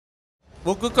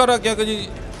僕から逆に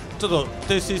ちょっと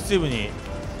テイスティスティーブに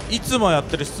いつもやっ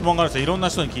てる質問があるんですよ。いろんな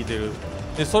人に聞いてる。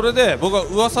でそれで僕は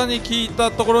噂に聞いた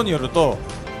ところによると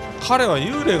彼は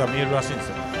幽霊が見えるらしいんです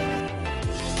よ。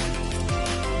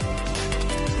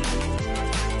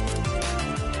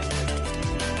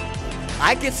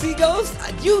I can see ghosts?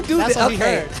 You do that?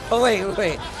 Okay. Oh,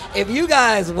 wait. If you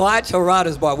guys watch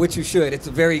Harada's Bar, which you should, it's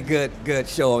a very good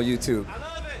show on YouTube.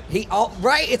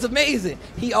 Right? It's amazing.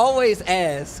 He always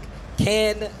asks,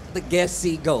 can the guests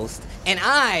see ghosts? And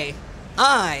I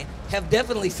have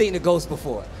definitely seen a ghost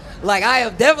before. Like, I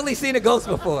have definitely seen a ghost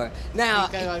before. Now,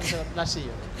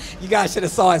 you guys should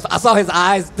have saw his. I saw his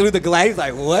eyes through the glass. He's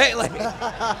like, what? Like,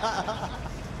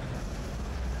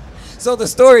 so the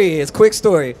story is, quick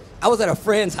story. I was at a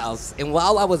friend's house, and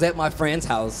while I was at my friend's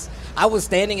house, I was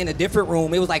standing in a different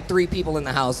room. It was like 3 people in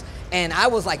the house, and I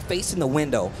was like facing the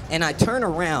window, and I turn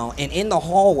around, and in the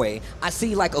hallway, I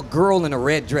see like a girl in a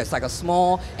red dress, like a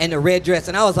small and a red dress,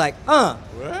 and I was like,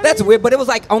 that's weird, but it was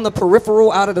like on the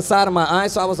peripheral out of the side of my eye,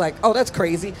 so I was like, oh, that's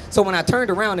crazy. So when I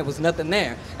turned around, there was nothing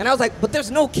there, and I was like, but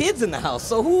there's no kids in the house,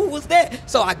 so who was that?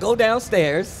 So I go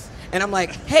downstairs, and I'm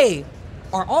like, hey,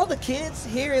 are all the kids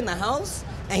here in the house?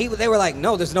 And they were like,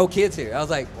 no, there's no kids here. I was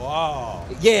like, wow.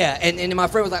 Yeah, and my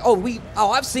friend was like,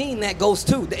 I've seen that ghost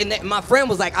too. And my friend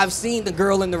was like, I've seen the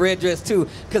girl in the red dress too,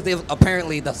 because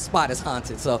apparently the spot is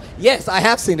haunted. So yes, I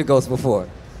have seen the ghost before.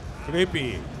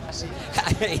 Creepy.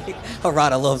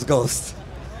 Harada loves ghosts.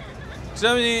 ち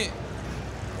なみに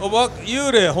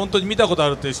幽霊本当に見たことあ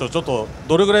るっていう人ちょっと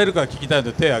どれぐらいいるか聞きたい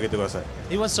ので手を挙げてください。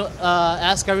He wants to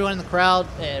ask everyone in the crowd,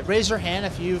 raise your hand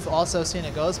if you've also seen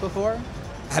a ghost before.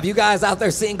 Have you guys out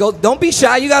there seen ghosts? Don't be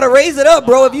shy. You got to raise it up,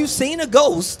 bro. If you've seen a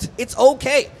ghost, it's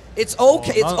okay. It's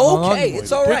okay. It's okay.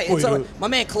 It's all right. It's all right. My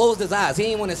man closed his eyes. He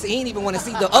didn't even want to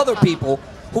see the other people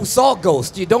who saw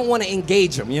ghosts. You don't want to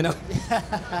engage them, you know?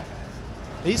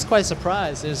 He's quite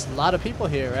surprised. There's a lot of people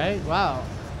here, right? Wow.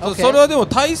 Okay. それはでも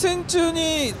対戦中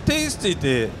にテイスティっ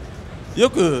てよ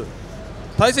く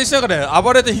対戦しながら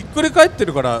暴れてひっくり返って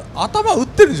るから頭打っ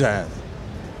てるじゃん。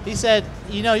He said,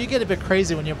 you know, you get a bit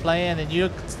crazy when you're playing and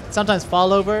you sometimes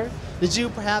fall over. Did you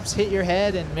perhaps hit your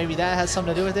head and maybe that has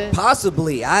something to do with it?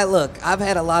 Possibly. I've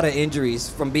had a lot of injuries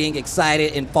from being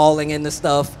excited and falling into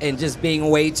stuff and just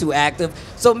being way too active.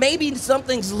 So maybe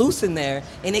something's loose in there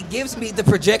and it gives me the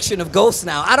projection of ghosts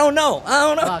now. I don't know.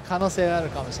 可能性ある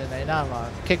かもしれないな。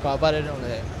結構暴れるの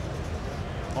で。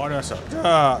わかりました。じ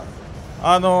ゃ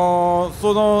あ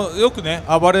よくね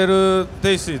暴れる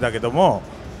テイスティだけども。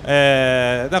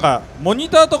なんかモニ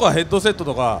ターとかヘッドセット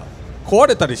とか壊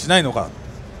れたりしないのか、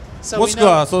もしく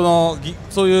はそ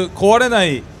ういう壊れな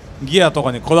いギアと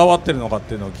かにこだわってるのかっ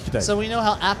ていうのを聞きたい。So we know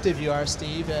how active you are,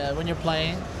 Steve, when you're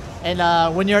playing, and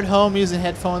when you're at home using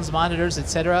headphones, monitors,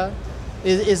 etc.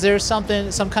 Is there some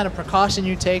kind of precaution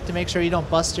you take to make sure you don't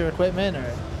bust your equipment, or?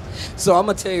 So I'm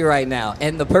gonna tell you right now,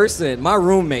 and the person, my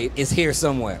roommate, is here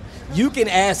somewhere. You can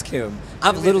ask him.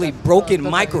 I've literally broken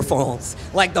microphones,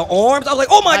 like the arms. I was like,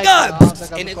 oh my god,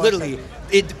 and it literally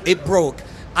it broke.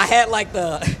 I had like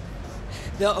the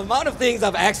amount of things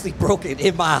I've actually broken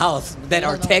in my house that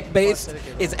are tech based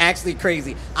is actually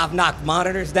crazy. I've knocked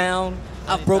monitors down.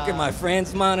 I've broken my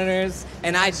friends' monitors,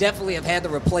 and I definitely have had to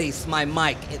replace my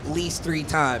mic at least 3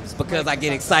 times because I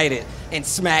get excited and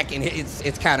smack, and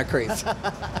it's kind of crazy. I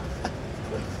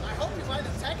hope you buy the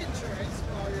tech insurance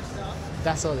for all your stuff.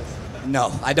 That's all this.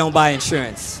 No, I don't buy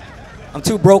insurance. I'm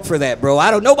too broke for that, bro.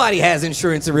 Nobody has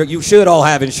insurance. You should all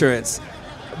have insurance.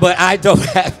 But I don't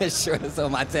have insurance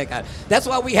on my tech. That's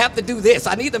why we have to do this.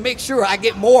 I need to make sure I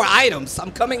get more items.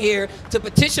 I'm coming here to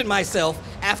petition myself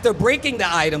after breaking the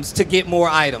items to get more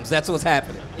items. That's what's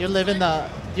happening. You're living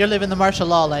the martial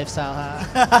law lifestyle,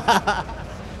 huh?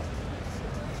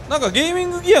 なんかゲーミ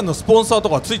ングギアのスポンサーと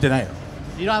かついてないの？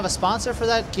 You don't have a sponsor for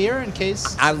that gear in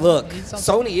case. Look,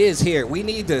 Sony is here.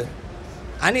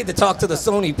 I need to talk to the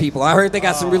Sony people. I heard they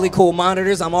got some really cool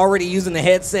monitors. I'm already using the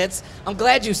headsets. I'm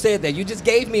glad you said that. You just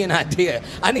gave me an idea.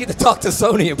 I need to talk to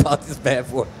Sony about this bad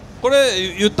boy. こ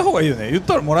れ言った方がいいよね。言っ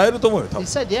たらもらえると思うよ。多分。He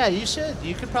said, yeah, you should.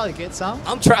 You could probably get some.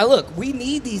 I'm trying. Look, we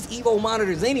need these Evo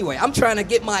monitors anyway. I'm trying to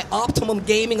get my optimum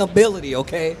gaming ability.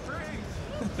 Okay.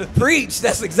 Preach.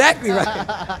 That's exactly right.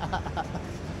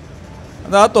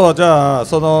 あとはじゃあ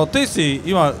テイスティ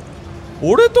今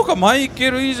俺とかマイ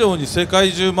ケル以上に世界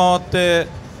中回って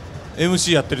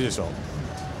MC やってるでしょ。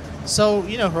So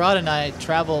you know, Harada and I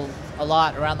travel a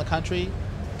lot around the country,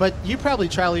 but you probably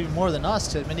travel even more than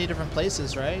us to many different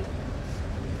places, right?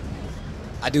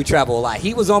 I do travel a lot.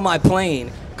 He was on my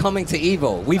plane coming to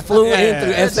Evo. We flew in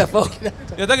through SFO.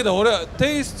 いやだけど俺は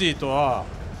テイスティとは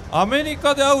アメリ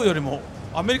カで会うよりも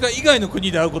アメリカ以外の国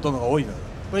で会うことの方が多いのよ。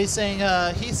But he's saying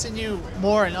he's seen you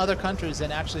more in other countries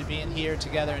than actually being here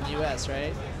together in the U.S.,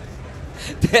 right?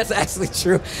 That's actually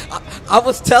true. I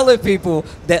was telling people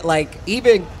that, like,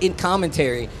 even in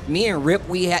commentary, me and Rip,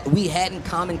 we hadn't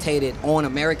commentated on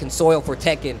American soil for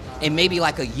Tekken in maybe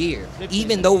like a year,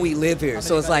 even though we live here.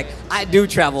 So it's like, I do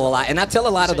travel a lot. And I tell a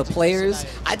lot of the players,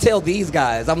 I tell these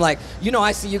guys, I'm like, you know,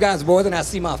 I see you guys more than I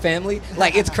see my family.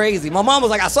 Like, it's crazy. My mom was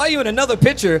like, I saw you in another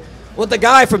picture with the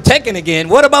guy from Tekken again.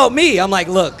 What about me? I'm like,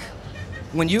 look,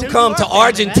 when you come to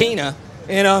Argentina,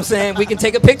 you know what I'm saying? We can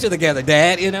take a picture together,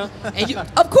 Dad, you know? And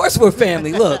of course we're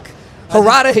family. Look,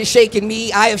 Harada has shaken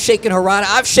me. I have shaken Harada.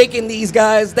 I've shaken these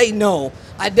guys. They know.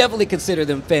 I definitely consider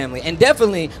them family. And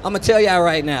definitely, I'm going to tell y'all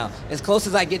right now, as close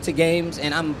as I get to games,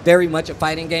 and I'm very much a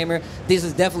fighting gamer, this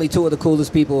is definitely two of the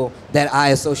coolest people that I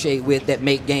associate with that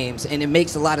make games. And it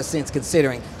makes a lot of sense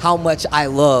considering how much I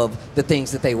love the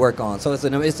things that they work on. So it's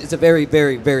a very,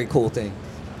 very, very cool thing.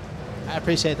 I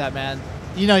appreciate that, man.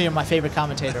 You know you're my favorite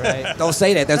commentator, right? Don't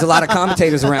say that. There's a lot of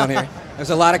commentators around here. There's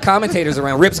a lot of commentators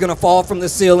around. Rip's going to fall from the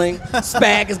ceiling.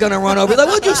 Spag is going to run over. He's like,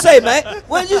 what'd you say, man?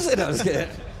 What'd you say? No, I'm just kidding.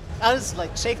 I'll just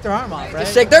like shake their arm off, right?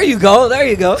 Just shake. There you go. There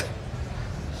you go.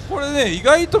 これね、意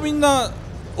外とみんな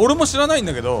俺も知らないん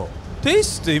だけど、テイ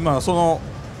スって今その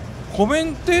コメ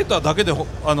ンテーターだけで食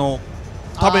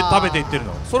べていってる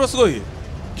の。それはすごい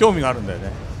興味があるんだよね。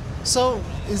So,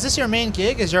 is this your main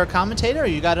gig? Is you're a commentator, or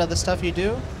you got other stuff you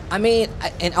do? I mean,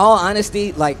 in all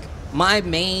honesty, like, my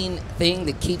main thing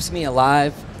that keeps me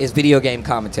alive is video game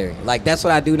commentary. Like, that's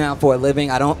what I do now for a living.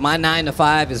 My 9 to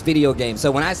 5 is video games.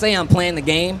 So when I say I'm playing the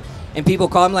game and people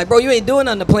call me like, bro, you ain't doing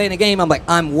nothing to playing the game, I'm like,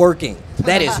 I'm working.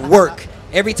 That is work.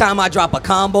 Every time I drop a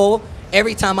combo,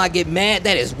 every time I get mad,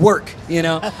 that is work, you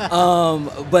know?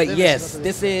 But yes,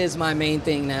 this is my main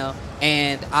thing now.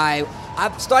 And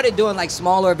I've started doing like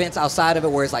smaller events outside of it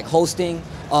where it's like hosting,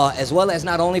 as well as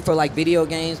not only for like video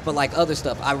games, but like other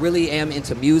stuff. I really am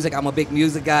into music. I'm a big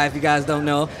music guy, if you guys don't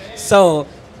know. So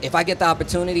if I get the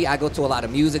opportunity, I go to a lot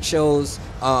of music shows,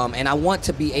 and I want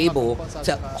to be able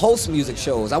to host music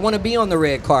shows. I want to be on the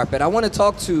red carpet. I want to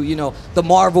talk to, you know, the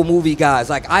Marvel movie guys.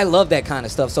 Like, I love that kind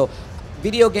of stuff. So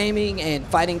video gaming and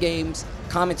fighting games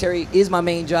commentary is my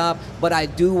main job, but I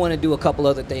do want to do a couple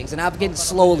other things, and I've been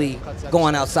slowly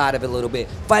going outside of it a little bit.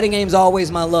 Fighting games always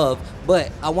my love,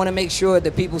 but I want to make sure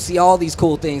that people see all these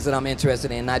cool things that I'm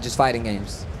interested in, not just fighting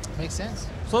games. Makes sense.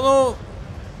 その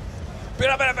ベ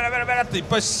ラベラベラベラベラっていっ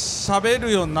ぱい喋る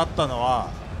ようになったのは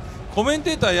コメン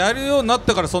テーターやるようになっ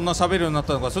てからそんな喋るようになっ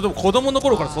たのか、それとも子供の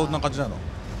頃からそんな感じなの？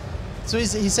 So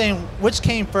he's saying, which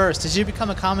came first? Did you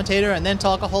become a commentator and then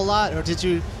talk a whole lot, or did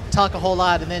you talk a whole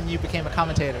lot and then you became a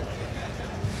commentator?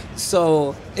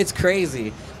 So it's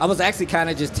crazy. I was actually kind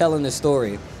of just telling this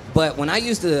story, but when I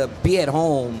used to be at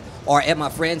home or at my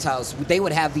friend's house, they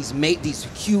would have these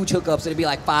huge hookups. It'd be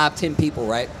like 5-10 people,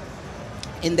 right?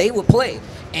 And they would play.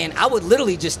 And I would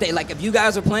literally just stay, like, if you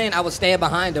guys are playing, I would stand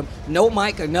behind them, no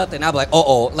mic or nothing. I'd be like,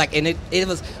 uh-oh. Like, and it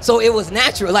was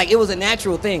natural. Like, it was a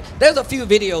natural thing. There's a few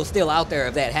videos still out there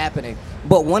of that happening.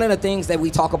 But one of the things that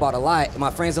we talk about a lot,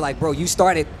 my friends are like, bro, you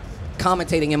started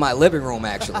commentating in my living room,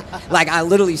 actually. Like, I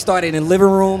literally started in living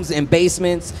rooms and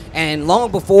basements, and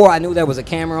long before I knew there was a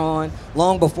camera on,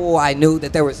 long before I knew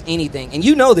that there was anything. And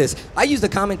you know this, I used to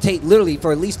commentate literally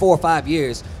for at least 4 or 5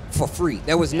 years for free.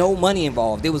 There was no money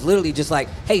involved. It was literally just like,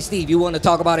 hey, Steve, you want to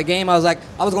talk about a game? I was like,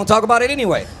 I was going to talk about it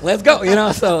anyway. Let's go, you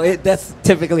know? So that's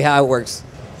typically how it works.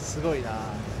 すごいな。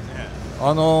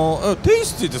テイ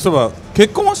スティってそういえば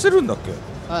結婚はしてるんだっけ？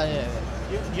 Yeah.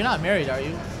 You're not married, are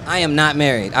you? I am not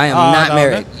married. I am not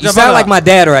married. no. You sound like my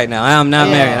dad right now. I am not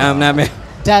married. I am not married.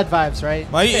 Dad vibes, right?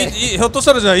 まあひょっとし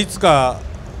たらじゃあいつか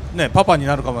ねパパに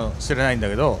なるかもしれないんだ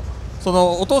けど、そ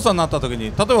のお父さんになった時に例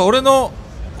えば俺の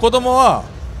子供は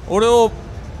俺を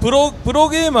プロ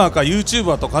ゲーマーか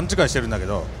YouTuber と勘違いしてるんだけ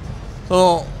ど、そ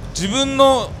の自分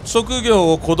の職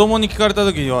業を子供に聞かれた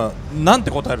時にはなん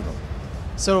て答えるの？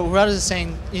 So Harada is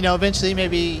saying, you know, eventually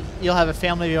maybe you'll have a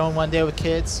family of your own one day with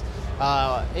kids.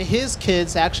 His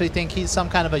kids actually think he's some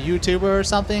kind of a YouTuber or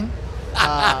something.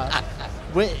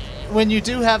 When you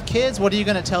do have kids, what are you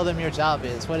going to tell them your job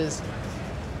is? What is?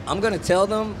 I'm going to tell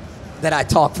them that I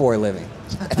talk for a living.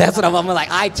 That's what I'm like.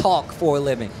 I talk for a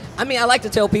living. I mean, I like to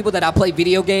tell people that I play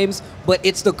video games, but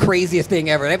it's the craziest thing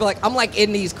ever. They be like, I'm like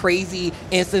in these crazy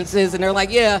instances, and they're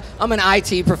like, yeah, I'm an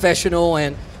IT professional,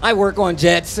 and I work on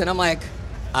jets, and I'm like,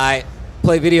 I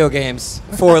play video games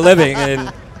for a living,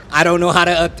 and I don't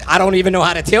even know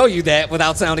how to tell you that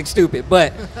without sounding stupid,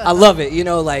 but I love it. You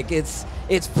know, like it's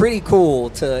pretty cool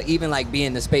to even like be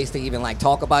in the space to even like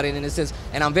talk about it in a sense,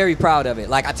 and I'm very proud of it.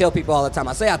 Like I tell people all the time,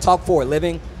 I say I talk for a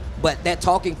living, but that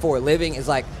talking for a living is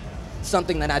like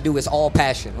something that I do. It's all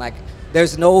passion. Like,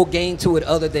 there's no gain to it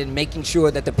other than making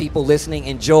sure that the people listening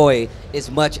enjoy as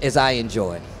much as I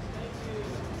enjoy.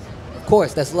 Of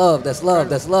course, that's love, that's love,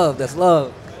 that's love, that's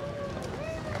love.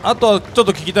 あとちょっ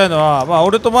と聞きたいのは、まあ、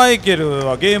俺とマイケル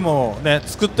はゲームを、ね、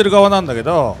作ってる側なんだけ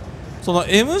ど、その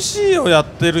MC をやっ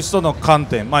てる人の観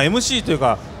点、まあ、MC という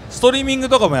かストリーミング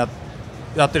とかもやっ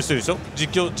てる人いるでしょ。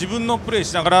実況、自分のプレイ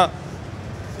しながら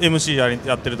MC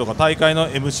やってるとか、大会の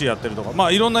MC やってるとか、ま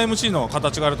あ、いろんな MC の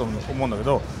形があると思うんだけ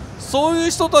ど、そういう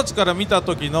人たちから見た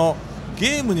時の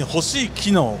ゲームに欲しい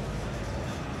機能、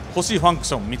欲しいファンク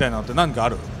ションみたいなのって何かあ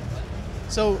る？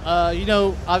 So, you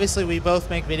know, obviously we both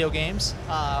make video games.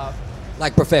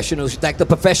 Like professionals, like the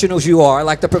professionals you are,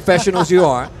 like the professionals you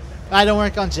are. I don't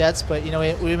work on jets, but, you know,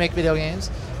 we make video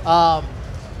games.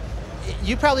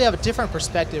 You probably have a different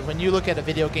perspective when you look at a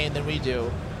video game than we do.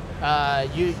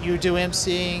 You do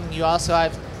emceeing. You also,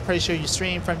 I'm pretty sure you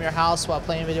stream from your house while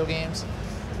playing video games.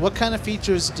 What kind of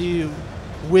features do you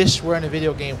wish were in a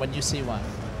video game when you see one?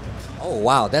 Oh,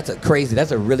 wow, that's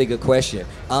a really good question.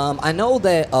 I know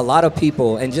that a lot of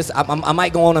people, and just I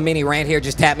might go on a mini rant here,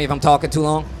 just tap me if I'm talking too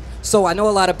long. So I know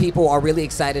a lot of people are really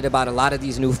excited about a lot of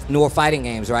these newer fighting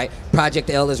games, right?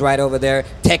 Project L is right over there.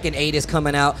 Tekken 8 is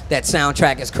coming out. That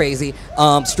soundtrack is crazy.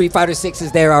 Street Fighter 6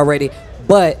 is there already.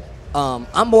 But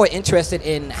I'm more interested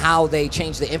in how they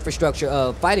change the infrastructure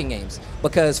of fighting games,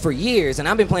 because for years, and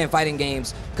I've been playing fighting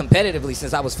games competitively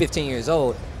since I was 15 years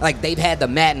old, like they've had the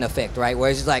Madden effect, right? Where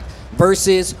it's just like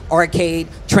versus, arcade,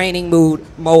 training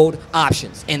mode,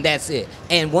 options, and that's it.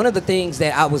 And one of the things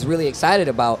that I was really excited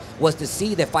about was to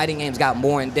see that fighting games got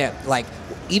more in depth. Like,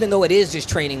 even though it is just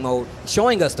training mode,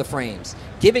 showing us the frames,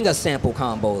 giving us sample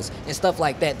combos and stuff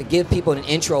like that to give people an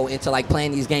intro into like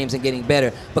playing these games and getting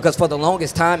better. Because for the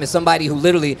longest time, as somebody who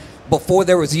literally, before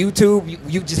there was YouTube,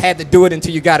 you just had to do it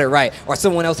until you got it right, or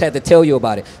someone else had to tell you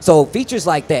about it. So features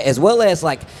like that, as well as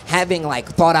like having like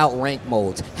thought out rank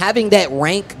modes, having that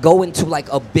rank go into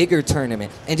like a bigger tournament,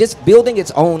 and just building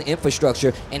its own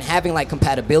infrastructure and having like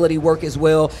compatibility work as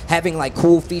well, having like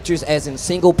cool features as in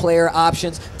single player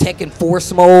options, Tekken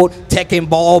Force mode, Tekken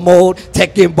Ball mode,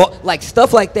 Tekken Ball, like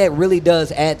stuff like that really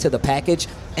does add to the package.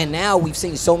 And now we've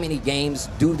seen so many games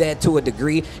do that to a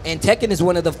degree. And Tekken is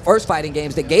one of the first fighting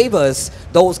games that gave us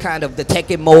those kind of the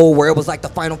Tekken mode where it was like the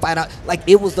final fight out. Like,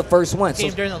 it was the first one.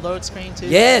 Came during the load screen, too.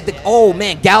 Yeah. Oh,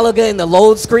 man. Galaga in the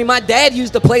load screen. My dad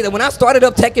used to play that. When I started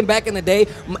up Tekken back in the day,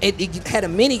 it had a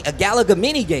Galaga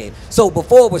mini game. So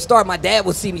before it would start, my dad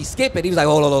would see me skip it. He was like,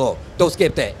 oh, don't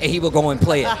skip that. And he would go and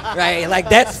play it. Right? Like,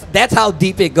 that's how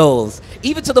deep it goes.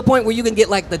 Even to the point where you can get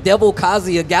like the Devil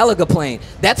Kazuya Galaga plane.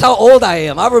 That's how old I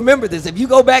am. I remember this. If you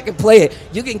go back and play it,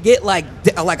 you can get like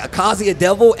a Kazuya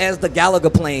Devil as the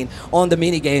Galaga plane on the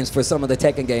mini games for some of the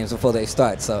Tekken games before they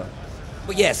start. So,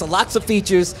 but yeah, so lots of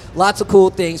features, lots of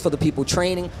cool things for the people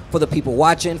training, for the people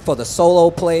watching, for the solo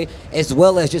play, as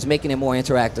well as just making it more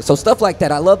interactive. So stuff like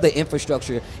that. I love the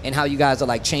infrastructure and how you guys are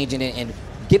like changing it and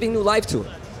giving new life to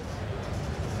it.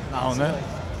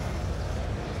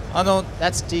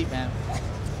 That's deep, man.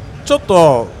 ちょっ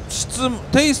と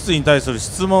テイストに対する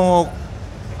質問を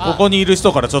ここにいる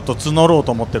人からちょっと募ろう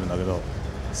と思ってるんだけど。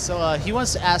So he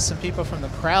wants to ask some people from the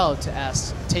crowd to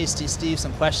ask Tasty Steve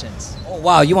some questions. Oh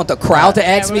wow, you want the crowd to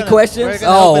ask me questions?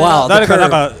 Oh wow. 誰かなん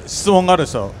か質問がある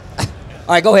人。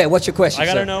All right, go ahead. What's your question? I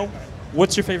gotta know.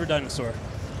 What's your favorite dinosaur?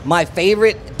 My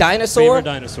favorite dinosaur? Favorite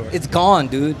dinosaur. It's Gone,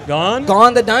 dude. Gone?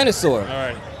 Gone the dinosaur. All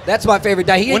right. That's my favorite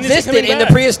dinosaur. He When is he existed coming in the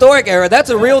back? prehistoric era.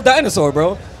 That's a real dinosaur,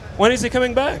 bro. When is he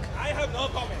coming back? I have no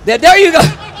comment. There you go.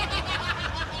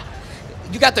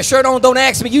 You got the shirt on. Don't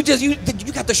ask me. You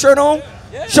got the shirt on?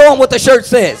 Yeah. Show him what the shirt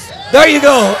says. There you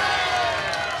go.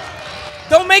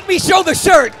 Don't make me show the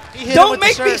shirt.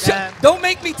 Don't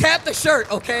make me tap the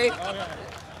shirt, okay?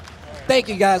 Thank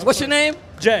you, guys. What's your name?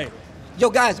 Jay. Yo,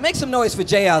 guys, make some noise for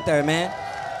Jay out there, man.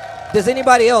 Does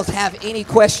anybody else have any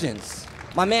questions?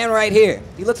 My man right here.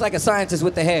 He looks like a scientist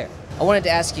with the hair. I wanted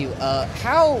to ask you,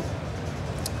 how,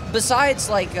 besides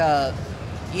like,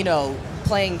 you know,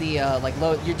 playing the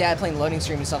your dad playing loading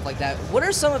stream and stuff like that, what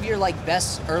are some of your like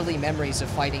best early memories of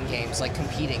fighting games, like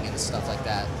competing and stuff like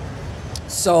that?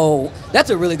 So that's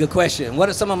a really good question. What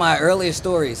are some of my earliest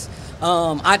stories?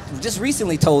 I just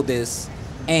recently told this,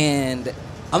 and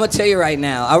I'm gonna tell you right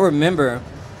now. I remember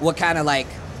what kind of like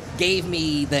gave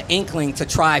me the inkling to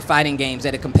try fighting games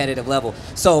at a competitive level.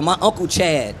 So my Uncle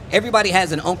Chad, everybody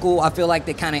has an uncle, I feel like,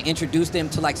 that kind of introduced them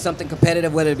to like something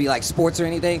competitive, whether it be like sports or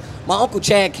anything. My Uncle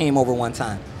Chad came over one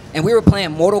time, and we were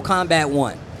playing Mortal Kombat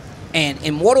 1. And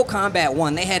in Mortal Kombat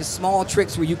 1, they had small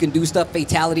tricks where you can do stuff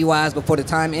fatality-wise before the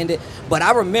time ended. But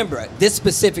I remember this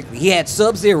specifically. He had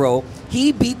Sub-Zero.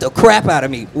 He beat the crap out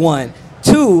of me, 1.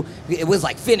 2, it was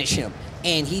like finish him.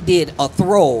 And he did a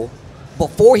throw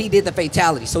before he did the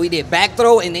fatality. So he did back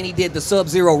throw, and then he did the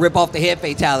Sub-Zero rip off the head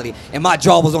fatality. And my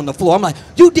jaw was on the floor. I'm like,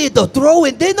 you did the throw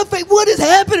and then the what is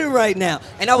happening right now?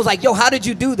 And I was like, yo, how did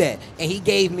you do that? And he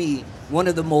gave me one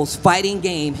of the most fighting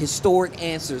game historic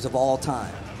answers of all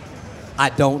time. I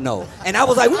don't know. And I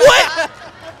was like, what?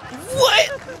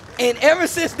 What? And ever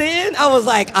since then, I was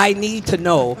like, I need to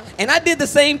know. And I did the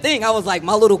same thing. I was like,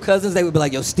 my little cousins, they would be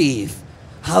like, yo, Steve,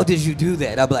 how did you do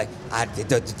that? I'd be like, I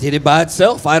did it by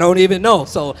itself. I don't even know.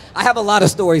 So I have a lot of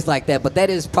stories like that, but that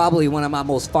is probably one of my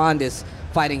most fondest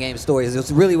fighting game stories.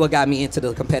 It's really what got me into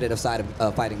the competitive side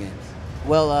of fighting games.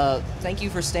 Well, thank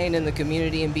you for staying in the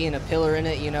community and being a pillar in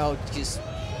it. You know, just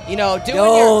doing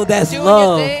that's doing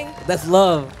love. your thing. That's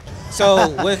love.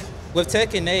 So with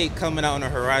Tekken 8 coming out on the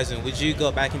horizon, would you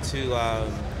go back into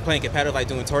playing competitive, like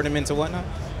doing tournaments or whatnot?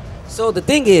 So the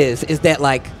thing is that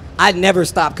like I never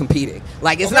stopped competing.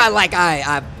 Like it's not like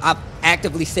I've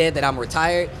actively said that I'm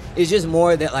retired. It's just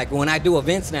more that like when I do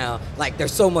events now, like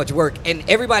there's so much work and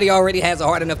everybody already has a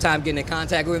hard enough time getting in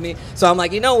contact with me. So I'm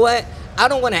like, you know what? I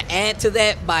don't want to add to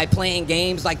that by playing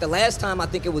games. Like the last time, I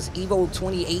think it was Evo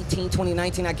 2018,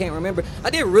 2019, I can't remember. I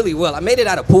did really well. I made it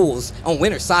out of pools on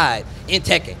winter side in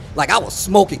Tekken. Like I was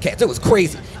smoking cats. It was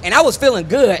crazy. And I was feeling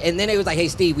good. And then it was like, hey,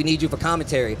 Steve, we need you for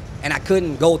commentary. And I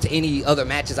couldn't go to any other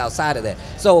matches outside of that.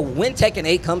 So when Tekken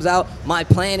 8 comes out, my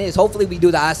plan is hopefully we do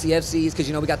the ICFCs because,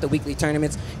 you know, we got the weekly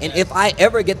tournaments. And if I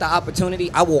ever get the opportunity,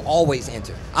 I will always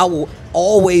enter. I will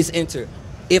always enter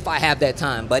if I have that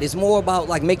time. But it's more about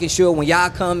like making sure when y'all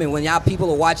come and when y'all people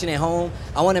are watching at home,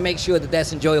 I want to make sure that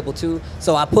that's enjoyable too.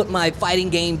 So I put my fighting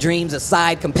game dreams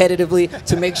aside competitively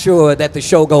to make sure that the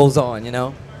show goes on, you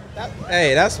know?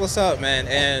 Hey, that's what's up, man.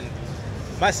 And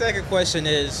my second question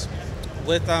is,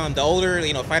 with the older,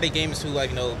 fighting games who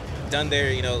done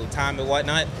their, time and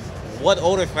whatnot, what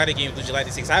older fighting games would you like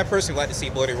to see? 'Cause I personally would like to see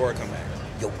Bloody Roar come back.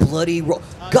 Yo, Bloody Roar.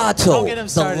 Gato, get him the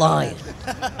started. lion.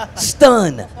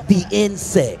 Stun, the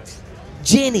insect.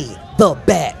 Jenny, the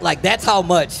bat. Like, that's how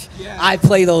much I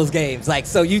play those games. Like,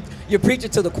 so you're preaching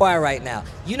to the choir right now.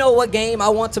 You know what game I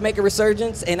want to make a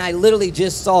resurgence? And I literally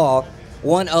just saw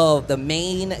one of the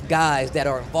main guys that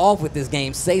are involved with this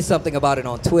game say something about it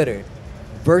on Twitter.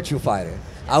 Virtua Fighter.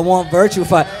 I want Virtua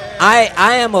Fighter.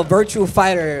 I am a Virtua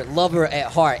Fighter lover at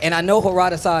heart, and I know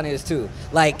Harada-san is too.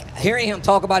 Like, hearing him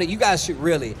talk about it, you guys should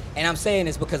really, and I'm saying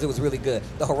this because it was really good.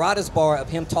 The Harada's bar of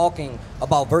him talking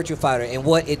about Virtua Fighter and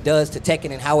what it does to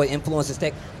Tekken and how it influences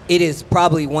Tekken, it is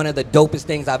probably one of the dopest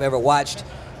things I've ever watched.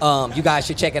 You guys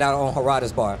should check it out on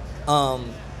Harada's bar.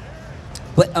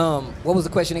 But what was the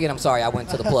question again? I'm sorry, I went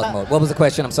to the plug mode. What was the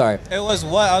question? I'm sorry. It was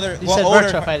what other? You what said older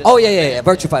Virtua Fighter. Oh yeah,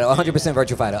 Virtua Fighter, 100%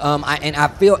 Virtua Fighter.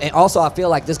 I feel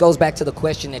like this goes back to the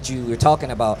question that you were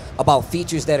talking about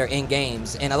features that are in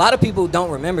games, and a lot of people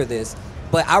don't remember this,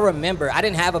 but I remember I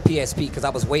didn't have a PSP because I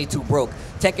was way too broke.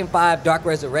 Tekken 5 Dark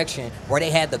Resurrection, where they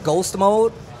had the Ghost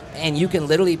mode, and you can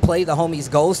literally play the homie's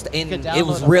Ghost, and it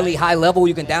was really high level.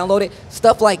 You can download it,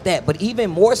 stuff like that. But even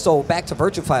more so, back to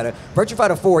Virtua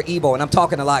Fighter 4 Evo, and I'm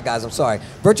talking a lot, guys, I'm sorry.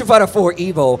 Virtua Fighter 4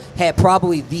 Evo had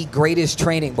probably the greatest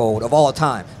training mode of all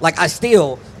time. Like, I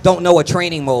still don't know a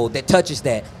training mode that touches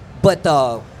that. But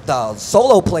the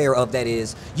solo player of that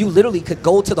is, you literally could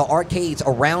go to the arcades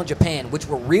around Japan, which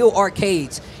were real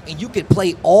arcades, and you could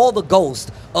play all the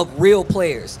Ghosts of real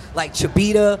players, like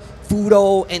Chibita,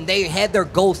 Fudo, and they had their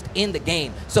Ghost in the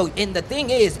game. So, and the thing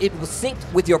is, it was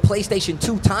synced with your PlayStation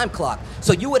 2 time clock.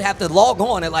 So you would have to log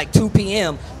on at like 2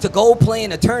 p.m. to go play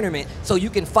in a tournament so you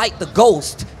can fight the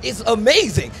Ghost. It's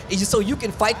amazing. It's just so you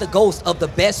can fight the Ghost of the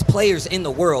best players in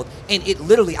the world. And it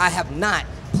literally, I have not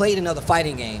played another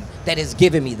fighting game that has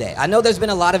given me that. I know there's been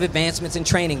a lot of advancements in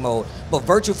training mode, but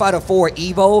Virtua Fighter 4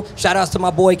 Evo, shout outs to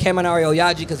my boy Kaminari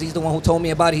Oyaji, because he's the one who told me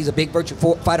about it. He's a big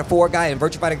Virtua Fighter 4 guy and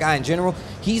Virtua Fighter guy in general.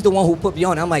 He's the one who put me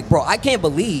on. I'm like, bro, I can't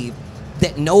believe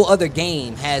that no other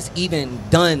game has even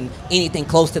done anything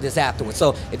close to this afterwards.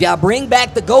 So if y'all bring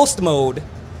back the Ghost mode,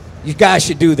 you guys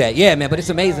should do that. Yeah, man, but it's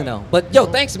amazing though. But yo,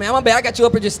 thanks, man. My bad. I got you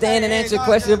up here just standing and answering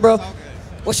questions, bro.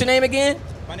 What's your name again?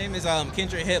 My name is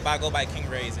Kendrick Hip. I go by King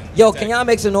Ray's. Yo, can y'all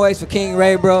make some noise for King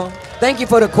Ray, bro? Thank you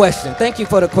for the question. Thank you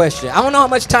for the question. I don't know how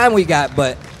much time we got,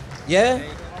 but yeah.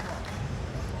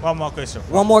 One more question.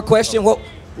 One more question.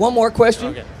 One more question.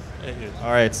 Okay.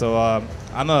 All right, so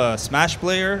I'm a Smash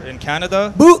player in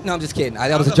Canada. Boot. No, I'm just kidding.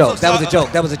 That was a joke. That was a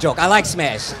joke. That was a joke. I like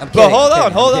Smash. I'm kidding.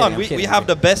 But hold on. I'm We kidding. have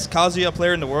the best Kazuya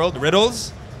player in the world,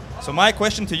 Riddles. So my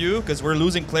question to you, because we're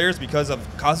losing players because of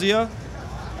Kazuya,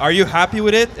 are you happy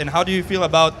with it? And how do you feel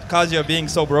about Kazuya being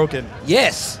so broken?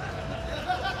 Yes.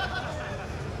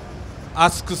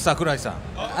 Ask Sakurai-san.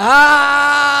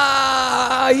 Ah,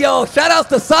 yo, shout out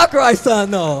to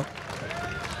Sakurai-san though.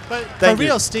 But Thank for you.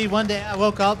 real, Steve, one day I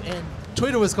woke up and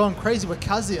Twitter was going crazy with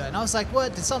Kazuya. And I was like,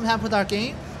 what? Did something happen with our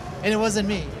game? And it wasn't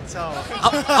me. So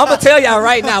I'm gonna tell y'all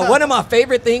right now, one of my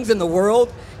favorite things in the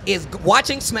world is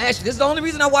watching Smash. This is the only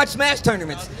reason I watch Smash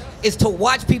tournaments, is to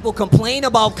watch people complain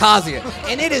about Kazuya.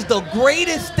 And it is the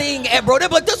greatest thing ever. They're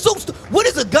like, "That's so what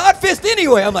is a God Fist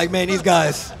anyway?" I'm like, man, these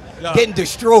guys getting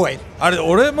destroyed. あれ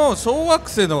俺も小学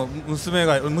生の娘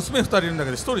2人いるんだけ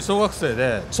ど1人小学生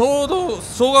でちょうど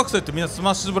小学生ってみんなス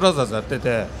マッシュブラザーズやって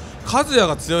て和也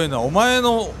が強いのはお前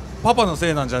のパパの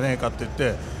せいなんじゃねえかって言っ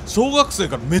て小学生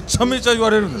からめちゃめちゃ言わ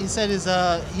れるんだよ he said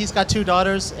he's got 2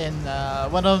 daughters, and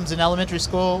one of them's in elementary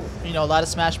school. You know, a lot of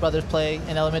Smash Brothers play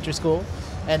in elementary school.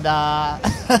 And I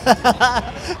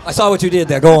saw what you did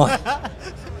there. Go on.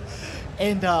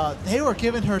 and they were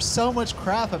giving her so much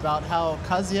crap about how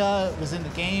Kazuya was in the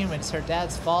game and it's her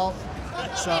dad's fault.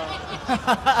 So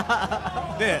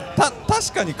で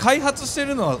確かに開発して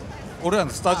るのは俺ら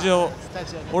のスタジオ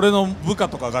俺の部下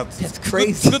とかが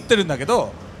作ってるんだけ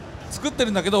ど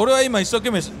俺は今一生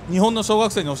懸命日本の小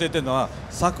学生に教えてるのは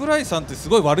桜井さんってす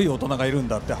ごい悪い大人がいるん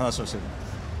だって話をしてる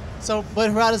So, but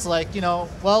Harada's like, you know,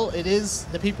 well, it is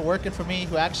the people working for me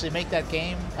who actually make that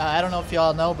game. I don't know if you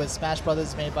all know, but Smash Brothers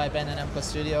is made by Ben and Namco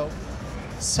Studio.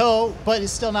 So, but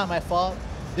it's still not my fault.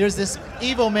 There's this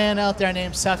evil man out there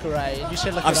named Sakurai. You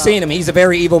should look it up. I've seen him. He's a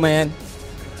very evil man.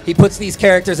 He puts these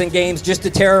characters in games just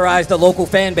to terrorize the local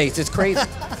fan base. It's crazy.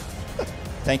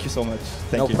 Thank you so much.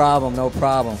 No problem, no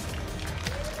problem.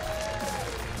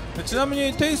 ちなみ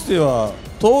にテイスティは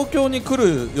東京に来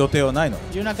る予定はないの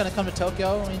You're not going to come to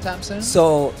Tokyo anytime soon?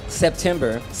 So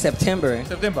September,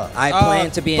 I plan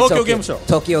to be in Tokyo Game Show.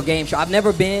 Tokyo Game Show. I've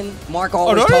never been. Mark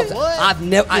always really? talks. I've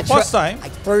never. First time?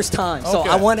 First time. So Okay.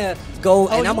 I want to go,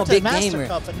 and you I'm a went to big Master gamer.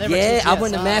 Cup, but never Yeah, I TGS.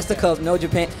 went to Master Okay. Cup.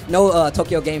 No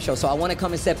Tokyo Game Show. So I want to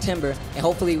come in September, and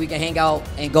hopefully we can hang out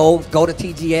and go to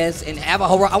TGS and have a.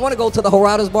 I want to go to the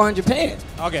Harada's bar in Japan.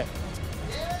 Okay.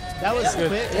 That was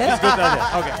quick. Yeah. Good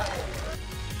idea. Okay.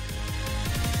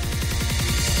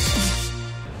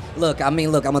 Look, I'm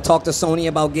gonna talk to Sony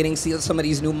about getting some of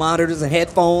these new monitors and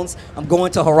headphones. I'm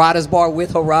going to Harada's bar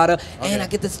with Harada, and I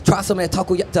get to try some of that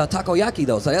takoyaki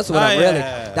though. So that's what I really.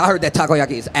 I heard that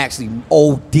takoyaki is actually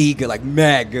OD good, like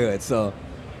mad good. So,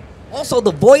 also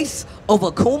the voice of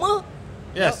Akuma.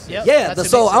 Yes. Yep, Yeah.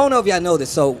 that's So I amazing. don't know if y'all know this.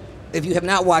 So if you have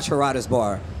not watched Harada's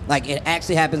bar, like it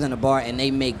actually happens in a bar, and they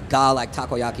make like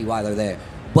takoyaki while they're there.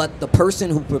 But the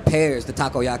person who prepares the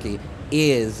takoyaki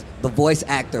is the voice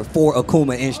actor for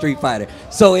Akuma in Street Fighter.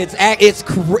 So it's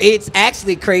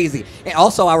actually crazy. And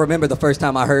also, I remember the first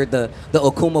time I heard the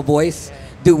Akuma voice.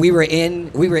 Dude, we were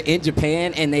in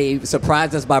Japan, and they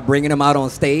surprised us by bringing him out on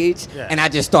stage, and I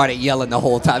just started yelling the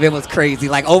whole time. It was crazy,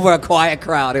 like over a quiet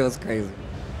crowd. It was crazy.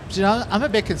 You know, I'm a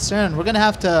bit concerned. We're going to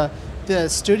have to. The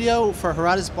studio for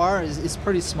Harada's bar is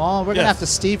pretty small. We're going to have to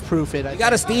Steve-proof it. You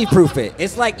got to Steve-proof it.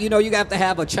 It's like, you have to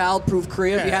have a child-proof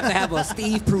crib. You have to have a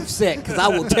Steve-proof set, because I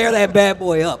will tear that bad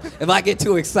boy up if I get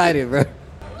too excited, bro.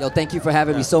 Yo, thank you for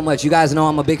having me so much. You guys know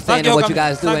I'm a big fan of what you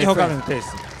guys do. Thank you for coming, Taste.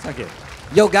 Thank you.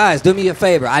 Yo, guys, do me a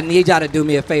favor. I need y'all to do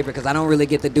me a favor, because I don't really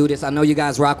get to do this. I know you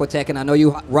guys rock with Tech, and I know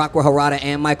you rock with Harada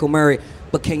and Michael Murray,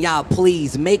 but can y'all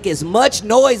please make as much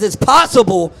noise as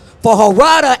possible for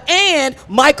Harada and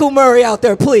Michael Murray out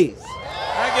there, please?